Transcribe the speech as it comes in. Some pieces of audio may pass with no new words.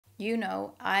You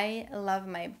know, I love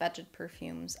my budget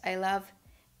perfumes. I love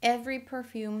every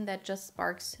perfume that just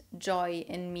sparks joy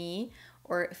in me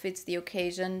or fits the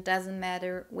occasion, doesn't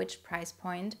matter which price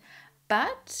point.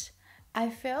 But I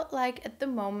felt like at the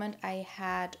moment I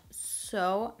had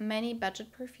so many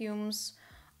budget perfumes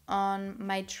on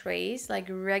my trays, like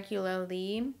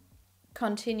regularly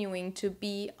continuing to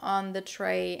be on the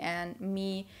tray and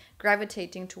me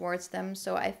gravitating towards them.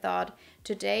 So I thought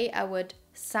today I would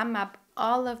sum up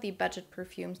all of the budget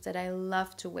perfumes that I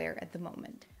love to wear at the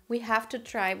moment. We have to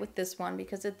try with this one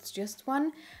because it's just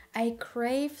one I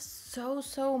crave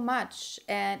so much,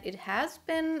 and it has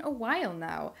been a while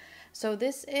now. So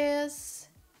this is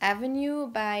Avenue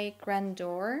by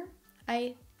Grandeur,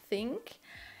 I think,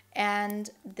 and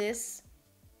this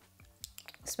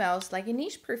smells like a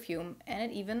niche perfume, and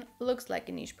it even looks like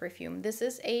a niche perfume. This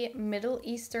is a Middle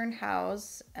Eastern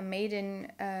house made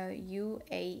in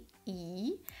UAE.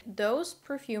 Those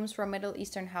perfumes from Middle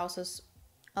Eastern houses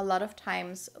a lot of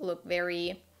times look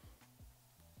very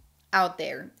out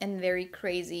there and very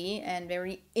crazy and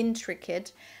very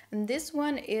intricate. And this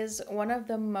one is one of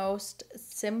the most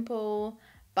simple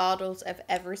bottles I've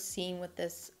ever seen, with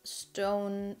this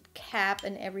stone cap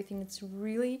and everything. It's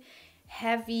really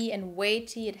heavy and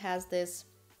weighty. It has this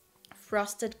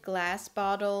frosted glass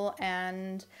bottle,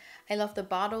 and I love the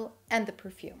bottle and the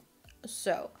perfume.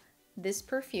 So this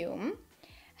perfume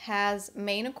has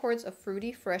main accords of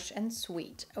fruity, fresh, and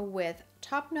sweet, with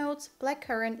top notes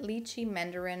blackcurrant, lychee,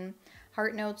 mandarin,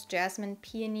 heart notes jasmine,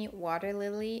 peony, water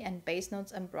lily, and base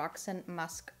notes ambroxan,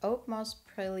 musk, oak moss,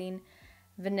 praline,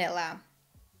 vanilla.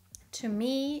 To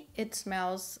me, it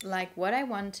smells like what I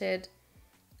wanted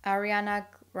Ariana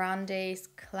Grande's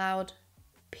Cloud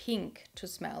Pink to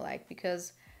smell like,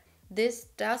 because this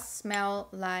does smell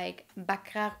like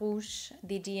Baccarat Rouge,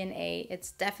 the DNA.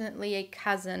 It's definitely a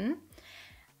cousin,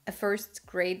 a first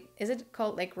grade, is it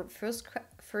called like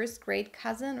first grade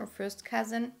cousin or first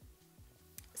cousin?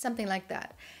 Something like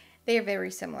that. They are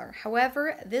very similar.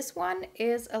 However, this one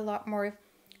is a lot more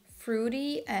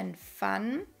fruity and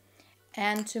fun.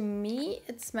 And to me,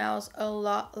 it smells a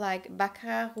lot like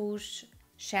Baccarat Rouge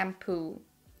shampoo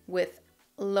with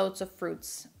loads of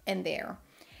fruits in there.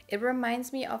 It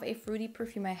reminds me of a fruity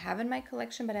perfume I have in my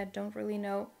collection, but I don't really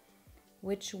know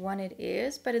which one it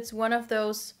is. But it's one of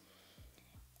those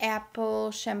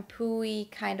apple shampoo-y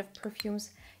kind of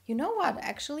perfumes. You know what?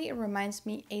 Actually, it reminds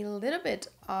me a little bit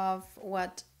of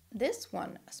what this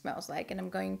one smells like. And I'm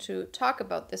going to talk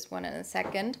about this one in a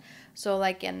second. So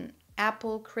like an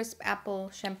apple, crisp apple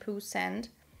shampoo scent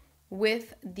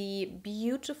with the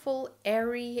beautiful,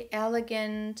 airy,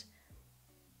 elegant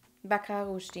Baccarat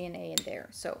Rouge DNA in there.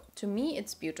 So to me,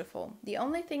 it's beautiful. The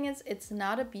only thing is it's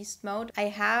not a beast mode. I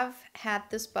have had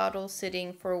this bottle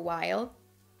sitting for a while,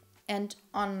 and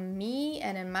on me,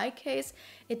 and in my case,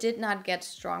 it did not get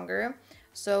stronger.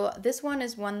 So this one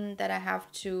is one that I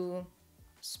have to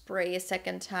spray a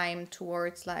second time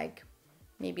towards like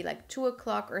maybe like 2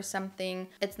 o'clock or something.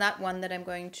 It's not one that I'm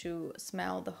going to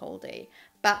smell the whole day,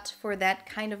 but for that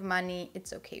kind of money,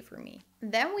 it's okay for me.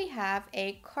 Then we have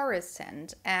a Korres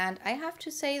scent, and I have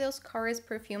to say those Korres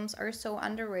perfumes are so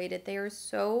underrated. They are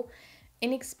so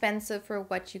inexpensive for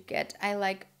what you get. I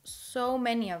like so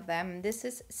many of them. This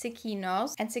is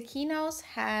Sikinos, and Sikinos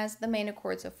has the main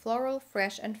accords of floral,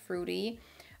 fresh, and fruity,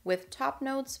 with top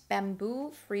notes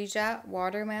bamboo, freesia,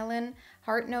 watermelon,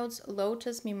 heart notes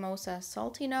lotus, mimosa,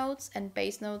 salty notes, and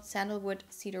base notes sandalwood,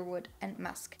 cedarwood, and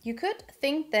musk. You could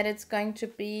think that it's going to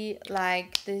be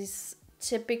like this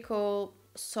typical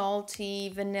salty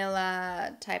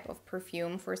vanilla type of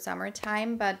perfume for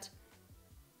summertime, but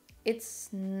it's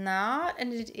not,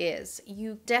 and it is.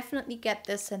 You definitely get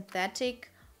this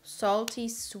synthetic, salty,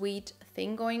 sweet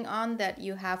thing going on that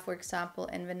you have, for example,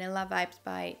 in Vanilla Vibes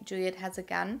by Juliet Has a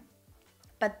Gun.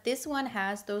 But this one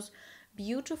has those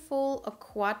beautiful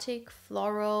aquatic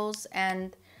florals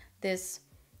and this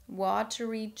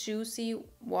watery, juicy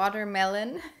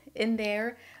watermelon in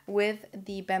there with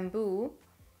the bamboo,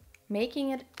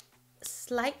 making it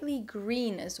slightly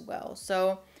green as well.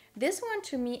 So this one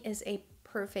to me is a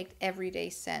perfect everyday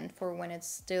scent for when it's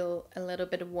still a little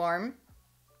bit warm.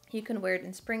 You can wear it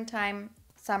in springtime,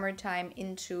 summertime,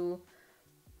 into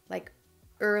like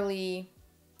early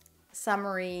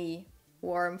summery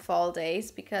warm fall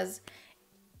days, because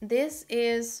this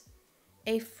is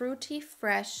a fruity,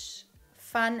 fresh,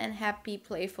 fun and happy,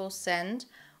 playful scent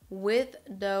with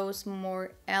those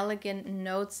more elegant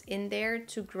notes in there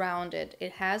to ground it.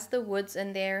 It has the woods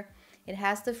in there. It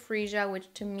has the freesia,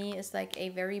 which to me is like a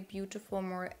very beautiful,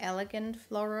 more elegant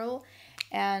floral,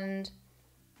 and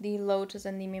the lotus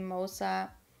and the mimosa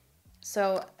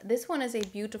So this one is a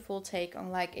beautiful take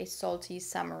on like a salty,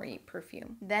 summery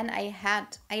perfume. Then I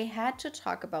had to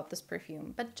talk about this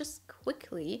perfume, but just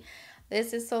quickly,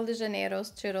 this is Sol de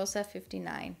Janeiro's Cheirosa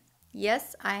 59.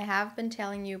 Yes, I have been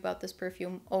telling you about this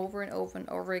perfume over and over and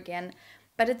over again,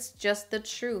 but it's just the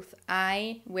truth.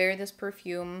 I wear this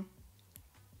perfume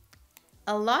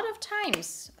a lot of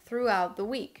times throughout the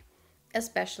week,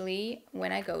 especially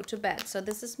when I go to bed. So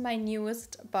this is my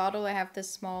newest bottle. I have this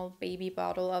small baby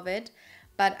bottle of it,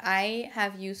 but I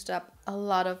have used up a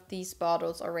lot of these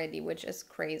bottles already, which is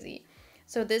crazy.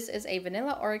 So this is a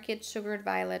vanilla orchid, sugared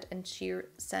violet, and sheer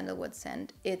sandalwood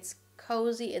scent. It's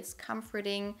cozy, it's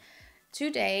comforting.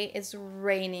 Today it's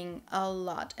raining a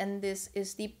lot, and this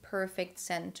is the perfect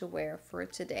scent to wear for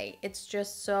today. It's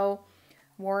just so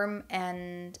warm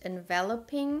and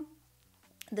enveloping.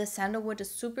 The sandalwood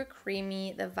is super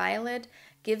creamy. The violet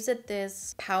gives it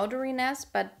this powderiness,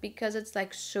 but because it's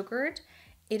like sugared,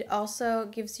 it also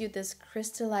gives you this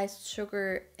crystallized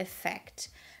sugar effect.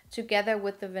 Together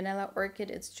with the vanilla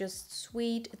orchid, it's just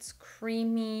sweet, it's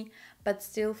creamy, but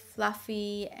still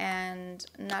fluffy and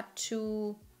not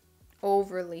too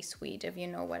overly sweet, if you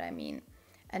know what I mean.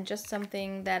 And just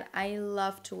something that I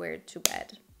love to wear to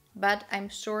bed. But I'm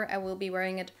sure I will be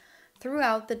wearing it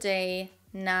throughout the day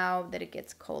now that it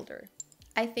gets colder.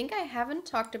 I think I haven't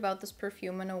talked about this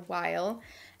perfume in a while,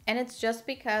 and it's just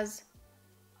because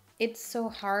it's so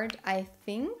hard, I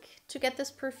think, to get this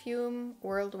perfume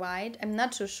worldwide. I'm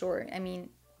not so sure. I mean,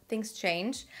 things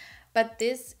change. But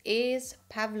this is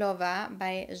Pavlova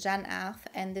by Jeanne,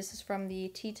 and this is from the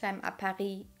Tea Time à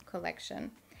Paris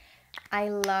collection. I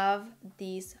love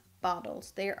these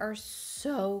bottles. They are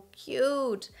so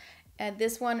cute.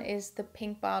 This one is the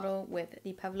pink bottle with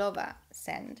the Pavlova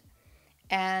scent.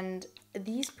 And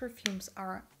these perfumes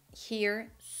are here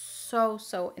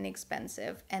so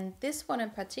inexpensive. And this one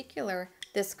in particular,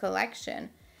 this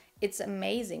collection, it's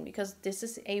amazing because this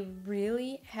is a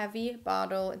really heavy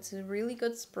bottle. It's a really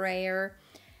good sprayer.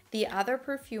 The other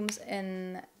perfumes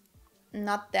in,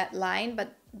 not that line,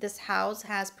 but this house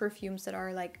has perfumes that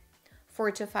are like 4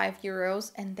 to 5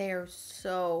 euros, and they are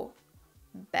so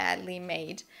badly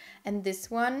made. And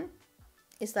this one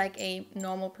is like a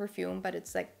normal perfume, but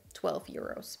it's like 12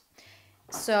 euros.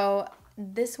 So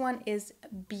this one is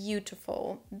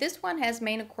beautiful. This one has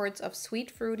main accords of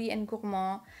sweet, fruity, and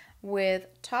gourmand, with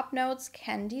top notes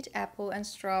candied apple and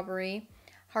strawberry,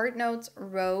 heart notes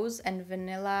rose and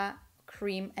vanilla,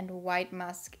 cream, and white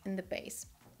musk in the base.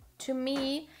 To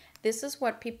me, this is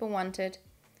what people wanted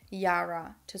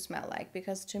Yara to smell like,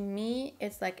 because to me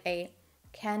it's like a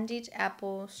candied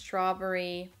apple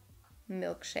strawberry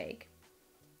milkshake.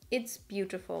 It's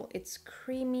beautiful, it's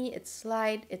creamy, it's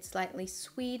light, it's slightly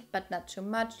sweet, but not too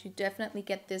much. You definitely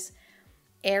get this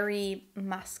airy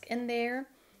musk in there,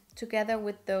 together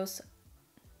with those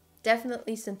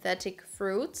definitely synthetic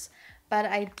fruits, but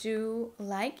I do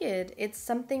like it. It's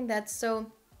something that's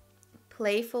so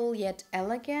playful yet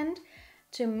elegant.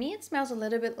 To me, it smells a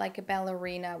little bit like a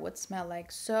ballerina would smell like,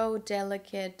 so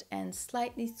delicate and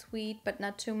slightly sweet, but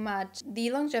not too much.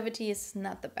 The longevity is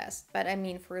not the best, but I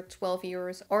mean, for 12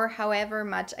 euros or however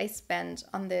much I spent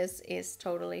on this is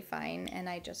totally fine, and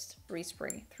I just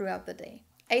respray throughout the day.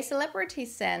 A celebrity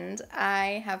scent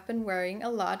I have been wearing a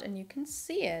lot, and you can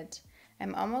see it.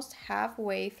 I'm almost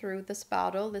halfway through this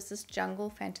bottle. This is Jungle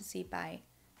Fantasy by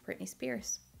Britney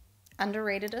Spears.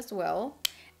 Underrated as well.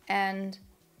 And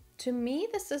to me,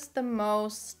 this is the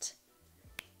most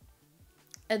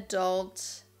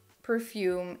adult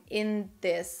perfume in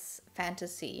this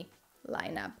fantasy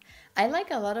lineup. I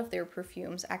like a lot of their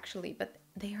perfumes actually, but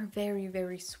they are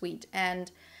very sweet,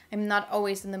 and I'm not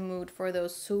always in the mood for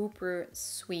those super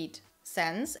sweet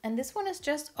scents. And this one is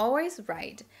just always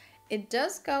right. It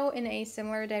does go in a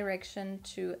similar direction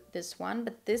to this one,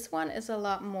 but this one is a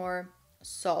lot more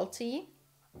salty.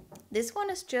 This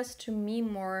one is just, to me,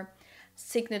 more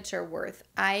signature worth.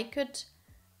 I could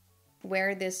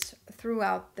wear this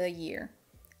throughout the year.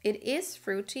 It is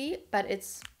fruity, but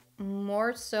it's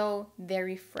more so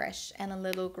very fresh and a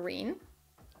little green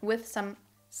with some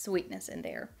sweetness in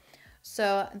there.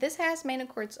 So this has main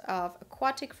accords of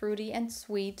aquatic, fruity, and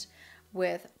sweet,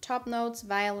 with top notes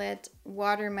violet,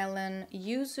 watermelon,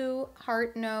 yuzu,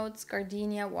 heart notes,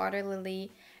 gardenia, water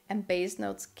lily, and base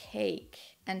notes cake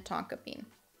and tonka bean.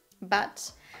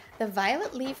 But the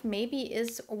violet leaf maybe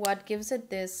is what gives it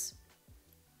this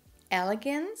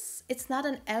elegance. It's not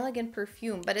an elegant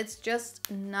perfume, but it's just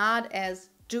not as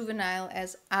juvenile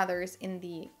as others in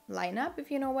the lineup,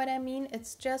 if you know what I mean.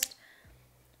 It's just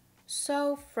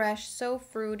so fresh, so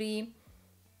fruity.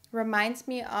 Reminds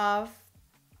me of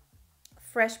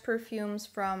fresh perfumes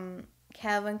from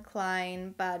Calvin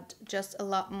Klein, but just a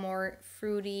lot more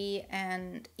fruity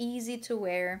and easy to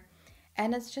wear.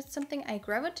 And it's just something I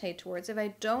gravitate towards. If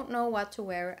I don't know what to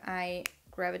wear, I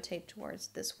gravitate towards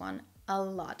this one a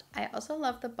lot. I also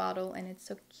love the bottle, and it's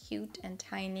so cute and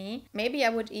tiny. Maybe I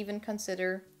would even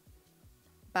consider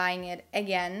buying it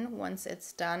again once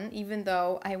it's done, even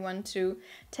though I want to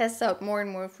test out more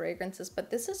and more fragrances, but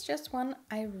this is just one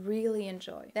I really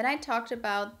enjoy. Then I talked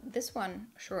about this one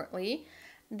shortly.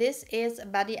 This is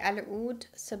Bade'e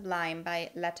Sublime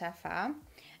by Lattafa,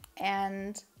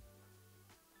 and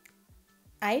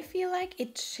I feel like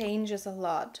it changes a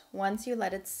lot. Once you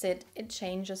let it sit, it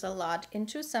changes a lot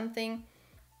into something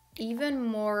even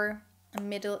more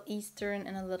Middle Eastern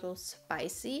and a little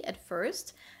spicy at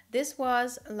first. This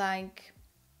was like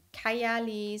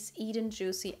Kayali's Eden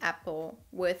Juicy Apple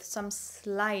with some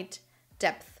slight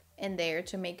depth in there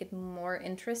to make it more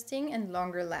interesting and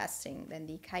longer lasting than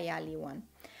the Kayali one.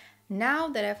 Now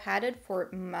that I've had it for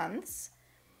months,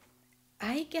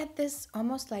 I get this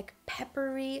almost like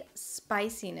peppery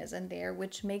spiciness in there,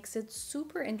 which makes it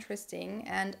super interesting.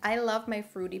 And I love my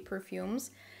fruity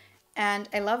perfumes, and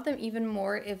I love them even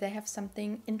more if they have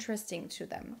something interesting to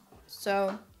them.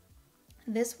 So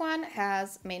this one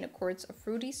has main accords of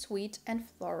fruity, sweet, and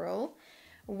floral,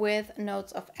 with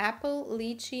notes of apple,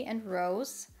 lychee, and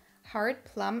rose, hard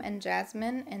plum and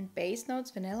jasmine, and base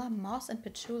notes vanilla, moss, and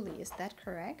patchouli. Is that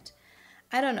correct?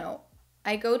 I don't know.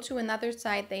 I go to another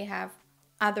site, they have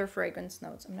other fragrance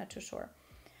notes. I'm not too sure.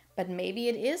 But maybe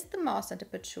it is the moss and the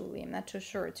patchouli. I'm not too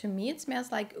sure. To me, it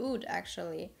smells like oud,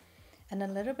 actually. And a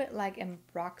little bit like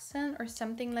ambroxan or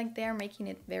something like that, making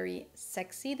it very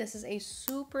sexy. This is a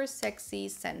super sexy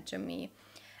scent to me.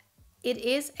 It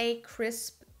is a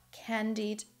crisp,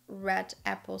 candied red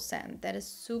apple scent that is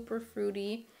super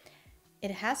fruity.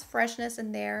 It has freshness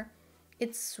in there.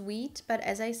 It's sweet, but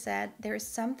as I said, there is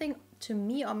something to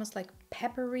me almost like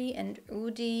peppery and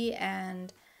oudy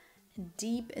and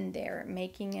deep in there,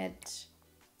 making it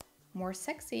more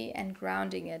sexy and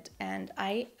grounding it. And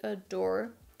I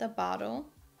adore the bottle.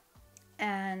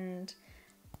 And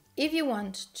if you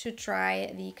want to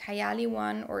try the Kayali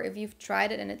one, or if you've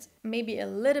tried it and it's maybe a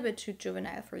little bit too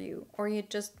juvenile for you, or you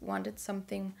just wanted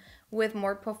something with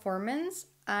more performance,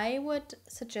 I would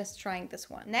suggest trying this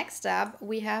one. Next up,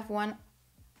 we have one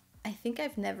I think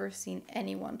I've never seen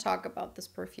anyone talk about this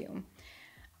perfume.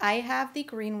 I have the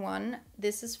green one.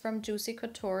 This is from Juicy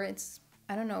Couture.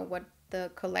 I don't know what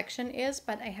the collection is,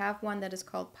 but I have one that is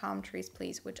called Palm Trees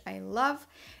Please, which I love.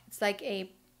 It's like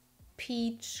a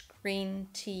peach green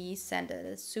tea scent that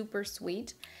is super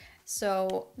sweet.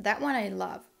 So that one I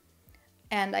love.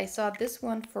 And I saw this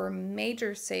one for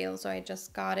major sale, so I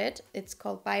just got it. It's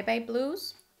called Bye Bye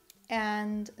Blues.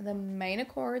 And the main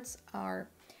accords are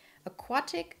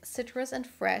aquatic, citrus, and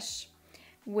fresh,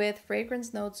 with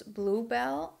fragrance notes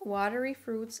bluebell, watery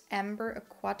fruits, amber,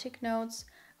 aquatic notes,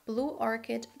 blue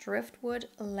orchid, driftwood,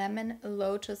 lemon,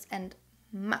 lotus, and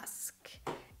musk.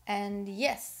 And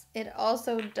yes, it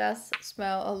also does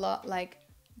smell a lot like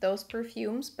those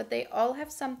perfumes, but they all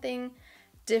have something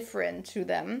different to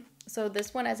them. So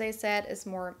this one, as I said, is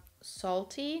more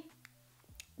salty.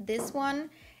 This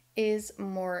one is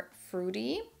more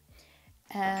fruity.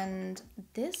 And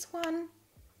this one,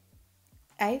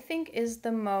 I think, is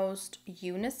the most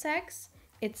unisex.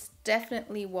 It's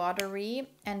definitely watery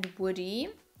and woody,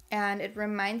 and it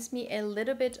reminds me a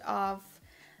little bit of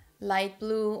Light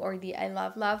Blue or the I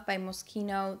Love Love by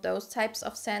Moschino, those types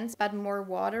of scents, but more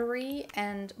watery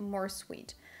and more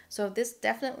sweet. So this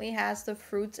definitely has the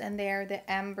fruits in there, the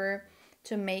amber,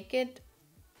 to make it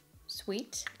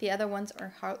sweet. The other ones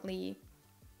are hardly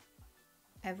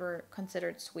ever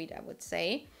considered sweet, I would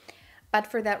say. But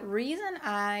for that reason,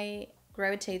 I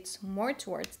gravitate more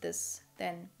towards this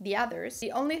than the others.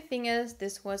 The only thing is,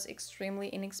 this was extremely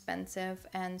inexpensive,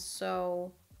 and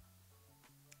so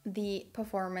the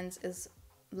performance is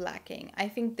lacking. I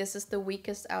think this is the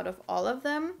weakest out of all of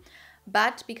them,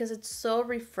 but because it's so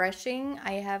refreshing,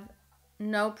 I have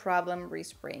no problem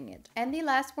respraying it. And the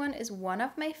last one is one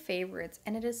of my favorites,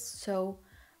 and it is so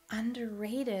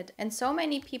underrated, and so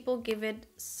many people give it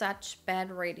such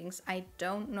bad ratings. I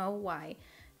don't know why.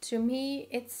 To me,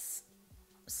 it's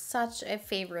such a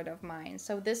favorite of mine.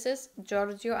 So this is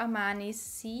Giorgio Armani's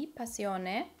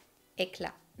Passione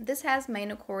Eclat. This has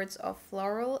main accords of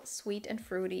floral, sweet, and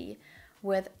fruity,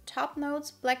 with top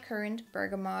notes blackcurrant,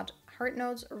 bergamot, heart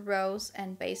notes rose,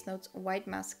 and base notes white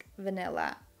musk,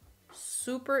 vanilla.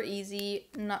 Super easy,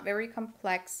 not very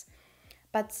complex,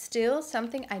 but still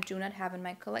something I do not have in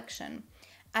my collection.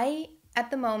 I,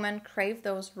 at the moment, crave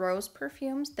those rose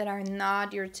perfumes that are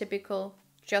not your typical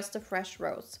just a fresh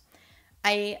rose.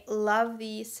 I love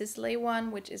the Sisley one,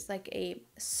 which is like a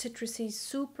citrusy,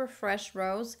 super fresh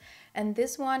rose. And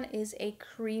this one is a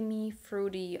creamy,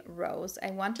 fruity rose.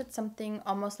 I wanted something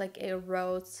almost like a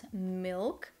rose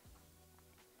milk.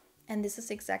 And this is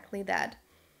exactly that.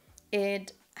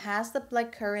 It has the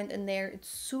blackcurrant in there. It's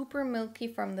super milky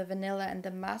from the vanilla and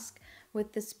the musk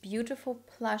with this beautiful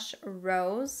plush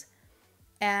rose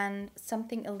and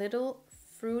something a little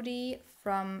fruity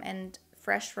from and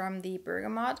fresh from the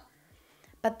bergamot.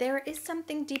 But there is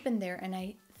something deep in there, and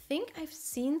I think I've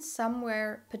seen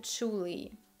somewhere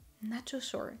patchouli. I'm not too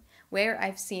sure where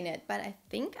I've seen it, but I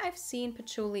think I've seen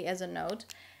patchouli as a note,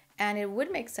 and it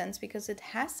would make sense because it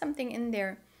has something in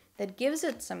there that gives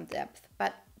it some depth,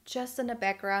 but just in the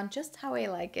background, just how I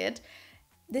like it.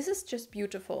 This is just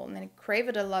beautiful, and I crave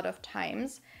it a lot of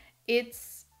times.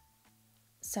 It's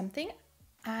something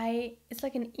it's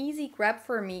like an easy grab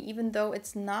for me, even though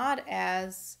it's not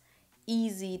as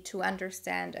easy to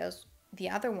understand as the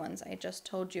other ones I just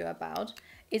told you about.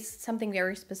 It's something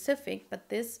very specific, but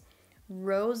this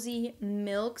rosy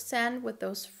milk scent with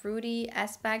those fruity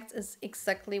aspects is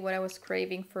exactly what I was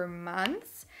craving for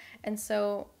months. And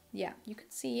so yeah, you can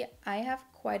see I have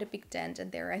quite a big dent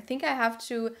in there. I think I have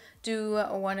to do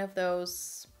one of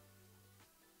those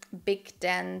big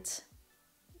dent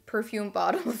perfume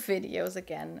bottle videos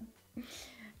again.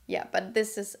 Yeah, but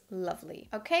this is lovely.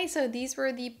 Okay, so these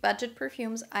were the budget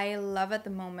perfumes I love at the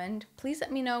moment. Please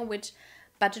let me know which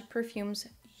budget perfumes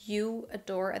you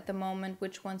adore at the moment,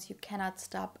 which ones you cannot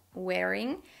stop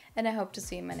wearing. And I hope to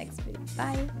see you in my next video.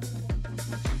 Bye!